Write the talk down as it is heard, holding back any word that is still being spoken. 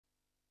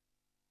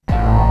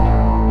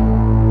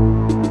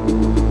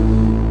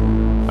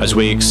as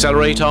we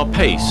accelerate our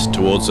pace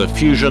towards a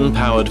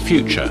fusion-powered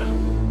future.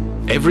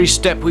 Every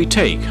step we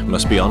take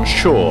must be on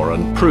sure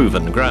and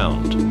proven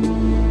ground.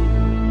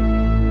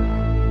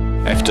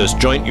 EFDA's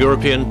joint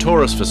European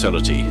Torus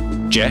facility,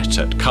 JET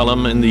at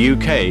Culham in the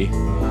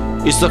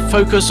UK, is the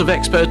focus of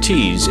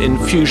expertise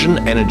in fusion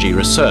energy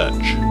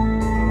research.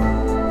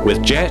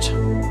 With JET,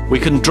 we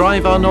can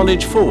drive our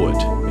knowledge forward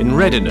in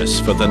readiness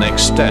for the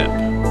next step.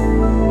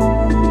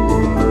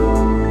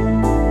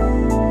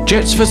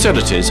 JET's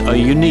facilities are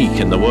unique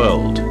in the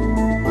world.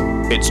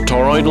 Its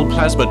toroidal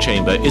plasma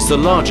chamber is the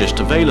largest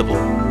available.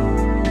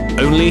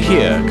 Only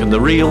here can the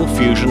real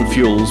fusion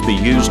fuels be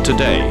used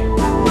today.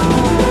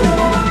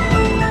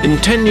 In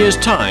 10 years'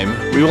 time,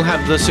 we will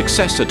have the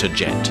successor to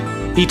JET,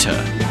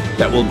 ITER,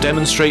 that will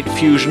demonstrate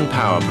fusion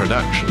power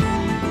production.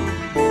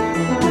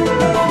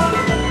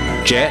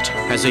 JET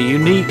has a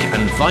unique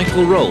and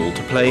vital role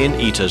to play in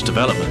ITER's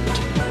development.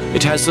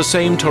 It has the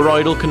same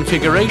toroidal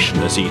configuration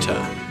as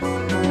ITER.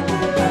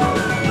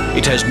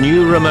 It has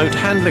new remote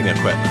handling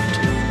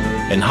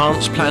equipment,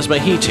 enhanced plasma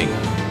heating,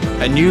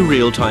 and new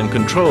real-time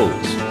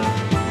controls.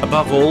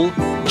 Above all,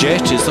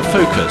 JET is the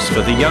focus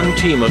for the young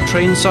team of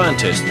trained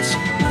scientists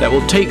that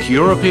will take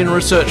European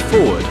research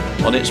forward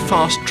on its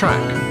fast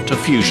track to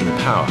fusion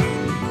power.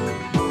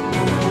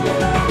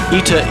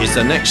 ITER is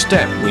the next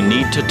step we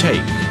need to take,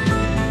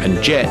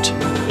 and JET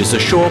is the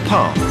sure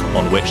path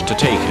on which to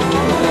take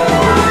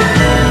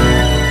it.